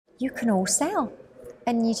you can all sell.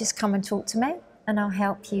 And you just come and talk to me and I'll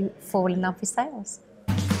help you fall in love with sales.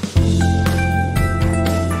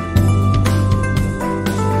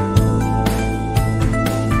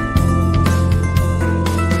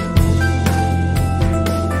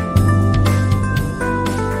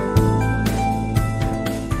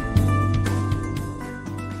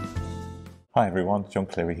 Hi everyone, John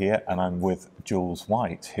Cleary here, and I'm with Jules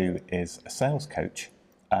White, who is a sales coach,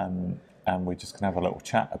 and we're just going to have a little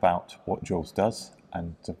chat about what Jules does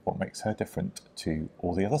and what makes her different to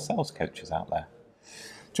all the other sales coaches out there.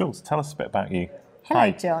 Jules, tell us a bit about you. Hello,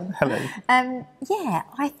 Hi. John. Hello. Yeah,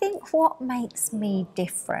 I think what makes me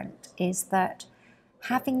different is that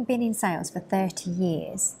having been in sales for 30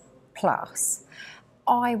 years plus,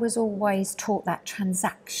 I was always taught that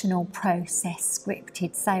transactional process,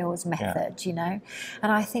 scripted sales method, you know.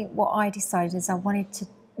 And I think what I decided is I wanted to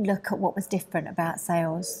look at what was different about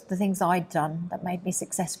sales, the things I'd done that made me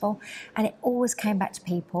successful. And it always came back to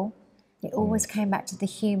people. It always came back to the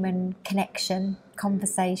human connection,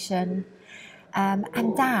 conversation.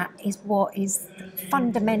 And that is what is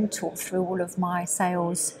fundamental through all of my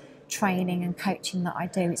sales training and coaching that I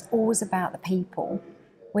do. It's always about the people,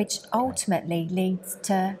 which ultimately leads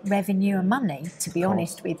to revenue and money, to be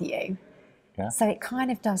honest with you. Yeah. So it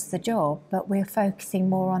kind of does the job, but we're focusing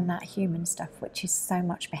more on that human stuff, which is so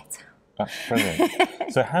much better. That's brilliant.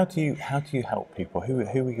 So how do you help people? Who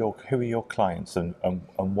are your clients, and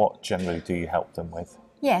what generally do you help them with?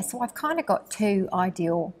 Yeah, so I've kind of got two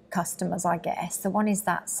ideal customers, I guess. The one is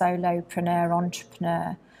that solopreneur,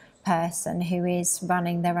 entrepreneur person who is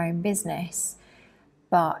running their own business,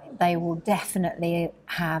 but they will definitely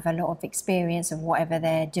have a lot of experience of whatever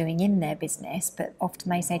they're doing in their business. But often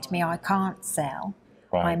they say to me, I can't sell.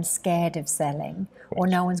 Right. I'm scared of selling, or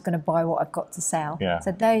no one's going to buy what I've got to sell. Yeah.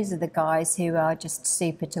 So those are the guys who are just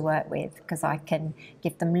super to work with, because I can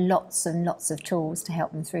give them lots and lots of tools to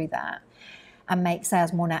help them through that and make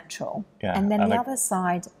sales more natural. Yeah. And then the other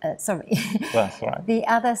side, that's right. The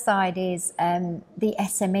other side is the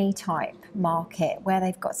SME type market, where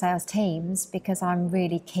they've got sales teams, because I'm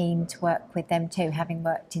really keen to work with them too, having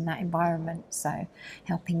worked in that environment. So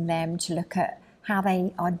helping them to look at how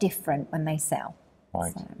they are different when they sell.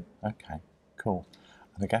 Right. So. Okay. Cool.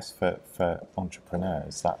 And I guess for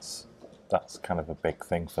entrepreneurs, that's kind of a big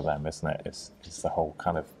thing for them, isn't it? It's the whole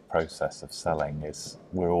kind of process of selling. Is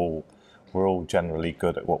we're all generally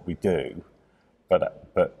good at what we do,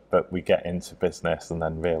 but we get into business and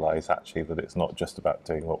then realise actually that it's not just about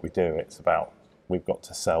doing what we do. It's about we've got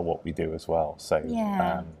to sell what we do as well. So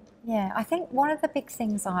yeah. I think one of the big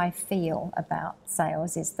things I feel about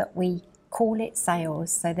sales is that we call it sales,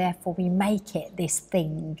 so therefore we make it this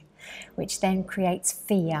thing, which then creates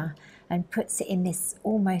fear and puts it in this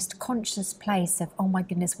almost conscious place of, oh my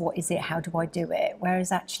goodness, what is it? How do I do it?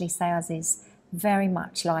 Whereas actually sales is very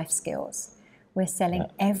much life skills. We're selling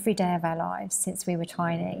every day of our lives since we were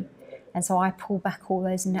tiny. And so I pull back all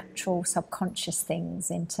those natural subconscious things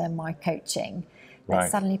into my coaching. That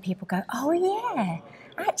suddenly people go, oh yeah,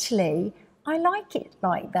 actually, I like it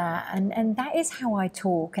like that. And that is how I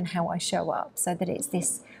talk and how I show up. So that it's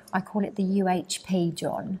this, I call it the UHP,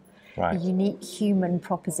 John. The unique human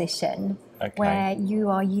proposition, where you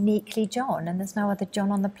are uniquely John and there's no other John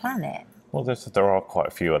on the planet. Well, there are quite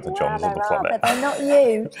a few other Johns on the planet. But they're not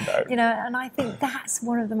you. No. You know, and I think that's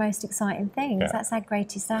one of the most exciting things. Yeah. That's our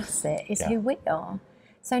greatest asset, is who we are.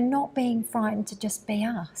 So not being frightened to just be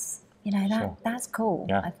us. You know, that's cool,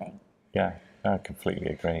 I think. Yeah, I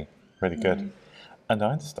completely agree. Really good. And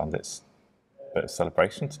I understand it's a bit of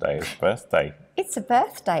celebration today. It's birthday. It's a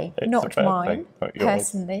birthday, not mine, not yours.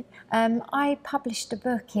 Personally. I published a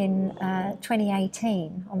book in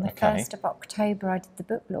 2018. On the 1st of October, I did the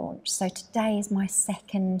book launch. So today is my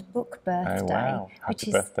second book birthday. Oh, wow.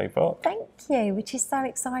 Happy birthday book. Thank you, which is so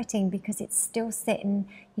exciting because it's still sitting,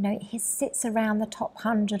 you know, it sits around the top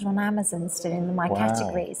 100 on Amazon still in my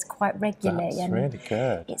categories quite regularly. That's really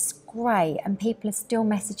good. It's great. And people are still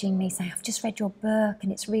messaging me saying, I've just read your book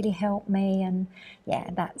and it's really helped me. And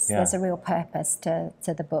there's a real purpose to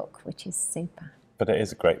the book, which is super. But it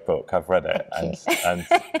is a great book. I've read it,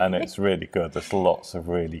 and it's really good. There's lots of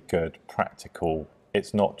really good practical.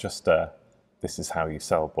 It's not just a this is how you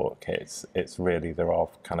sell book. It's really, there are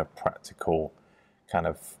kind of practical kind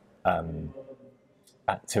of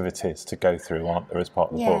activities to go through, aren't there, as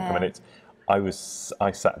part of the book? I mean,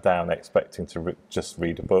 I sat down expecting to just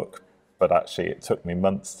read a book, but actually it took me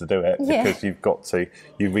months to do it because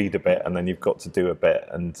you read a bit and then you've got to do a bit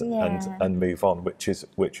and move on, which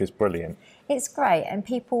is brilliant. It's great, and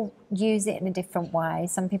people use it in a different way.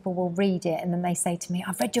 Some people will read it and then they say to me,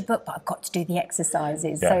 I've read your book, but I've got to do the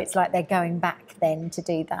exercises. So it's like they're going back then to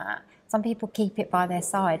do that. Some people keep it by their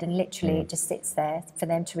side and literally it just sits there for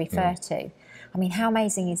them to refer to. I mean, how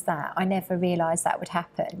amazing is that? I never realised that would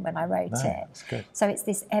happen when I wrote it. That's good. So it's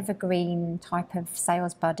this evergreen type of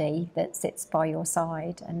sales buddy that sits by your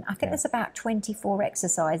side. And I think there's about 24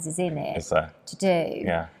 exercises in it to do.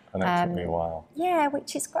 Yeah, and it took me a while. Yeah,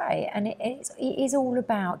 which is great. And it is all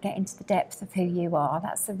about getting to the depth of who you are.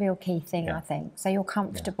 That's the real key thing, I think. So you're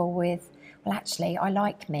comfortable with, well, actually, I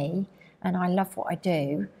like me and I love what I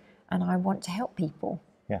do and I want to help people.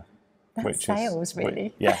 That's sales,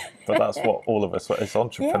 really. But that's what all of us, as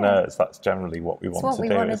entrepreneurs, that's generally what we want to do.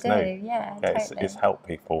 Totally. It's help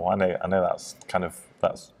people. I know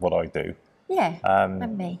that's what I do. Yeah,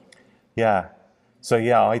 and me. Yeah. So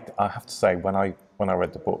I have to say, when I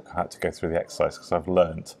read the book, I had to go through the exercise because I've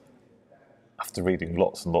learned after reading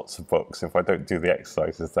lots and lots of books, if I don't do the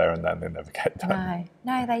exercises there and then, they never get done.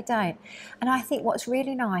 No, they don't. And I think what's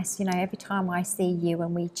really nice, you know, every time I see you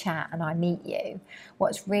and we chat and I meet you,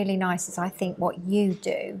 what's really nice is I think what you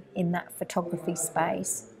do in that photography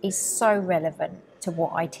space is so relevant to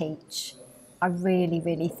what I teach. I really,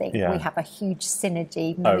 really think we have a huge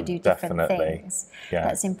synergy, even though we do different things.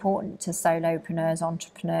 That's important to solopreneurs,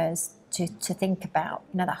 entrepreneurs to think about,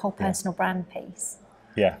 you know, that whole personal brand piece.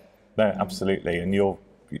 Yeah. No, absolutely, and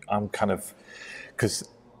I'm kind of, because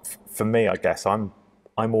for me, I guess I'm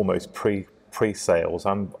almost pre-sales.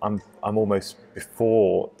 I'm almost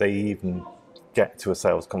before they even get to a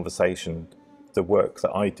sales conversation. The work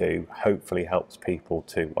that I do hopefully helps people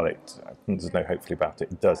to. Well, there's no hopefully about it.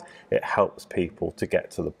 It does. It helps people to get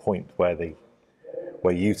to the point where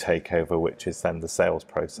you take over, which is then the sales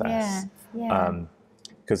process.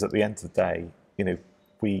 Because at the end of the day, you know,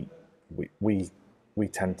 we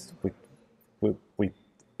tend to, we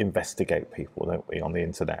investigate people, don't we, on the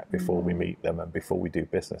internet before we meet them and before we do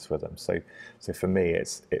business with them. So for me,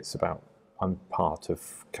 it's about, I'm part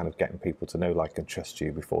of kind of getting people to know, like, and trust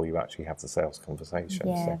you before you actually have the sales conversation.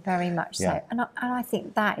 Yeah, very much so. And I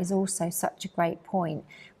think that is also such a great point.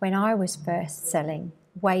 When I was first selling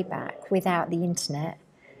way back without the internet,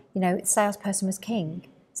 you know, salesperson was king.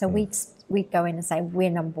 So we'd go in and say, we're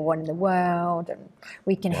number one in the world and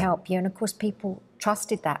we can help you. And of course, people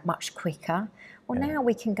trusted that much quicker. Well, now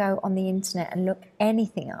we can go on the internet and look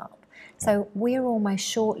anything up. So we're almost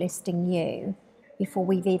shortlisting you before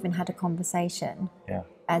we've even had a conversation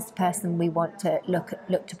as the person we want to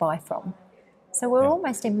look to buy from. So we're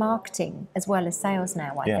almost in marketing as well as sales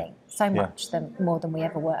now, I think. So much more than we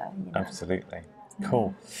ever were. You know? Absolutely.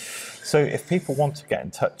 Cool. So if people want to get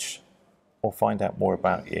in touch or find out more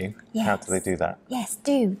about you, how do they do that? Yes,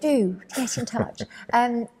 do get in touch.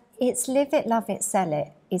 It's Live It, Love It, Sell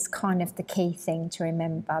It is kind of the key thing to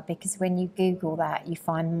remember, because when you Google that, you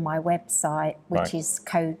find my website, which is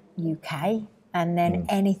 .co.uk, and then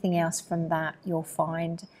anything else from that you'll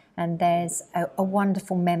find. And there's a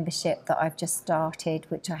wonderful membership that I've just started,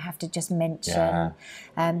 which I have to just mention,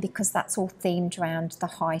 because that's all themed around the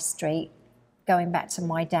high street. Going back to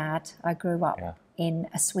my dad, I grew up in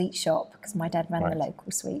a sweet shop because my dad ran the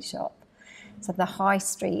local sweet shop. So the high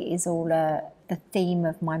street is all the theme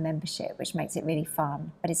of my membership, which makes it really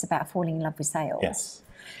fun. But it's about falling in love with sales. Yes.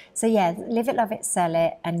 So yeah, Live It, Love It, Sell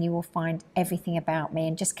It, and you will find everything about me,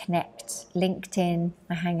 and just connect. LinkedIn,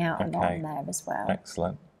 I hang out a lot on there as well.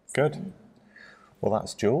 Excellent. Good. Well,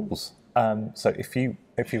 that's Jules. So if you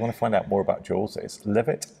want to find out more about Jules, it's Live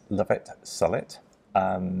It, Love It, Sell It,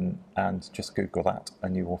 and just Google that,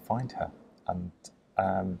 and you will find her. And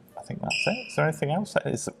I think that's it. Is there anything else?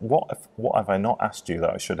 What have I not asked you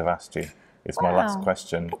that I should have asked you? Is my last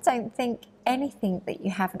question. I don't think anything that you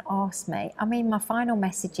haven't asked me. I mean, my final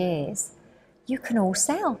message is, you can all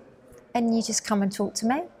sell, and you just come and talk to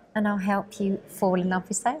me, and I'll help you fall in love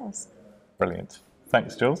with sales. Brilliant.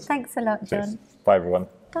 Thanks, Jules. Thanks a lot, John. Cheers. Bye, everyone.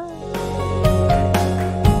 Bye.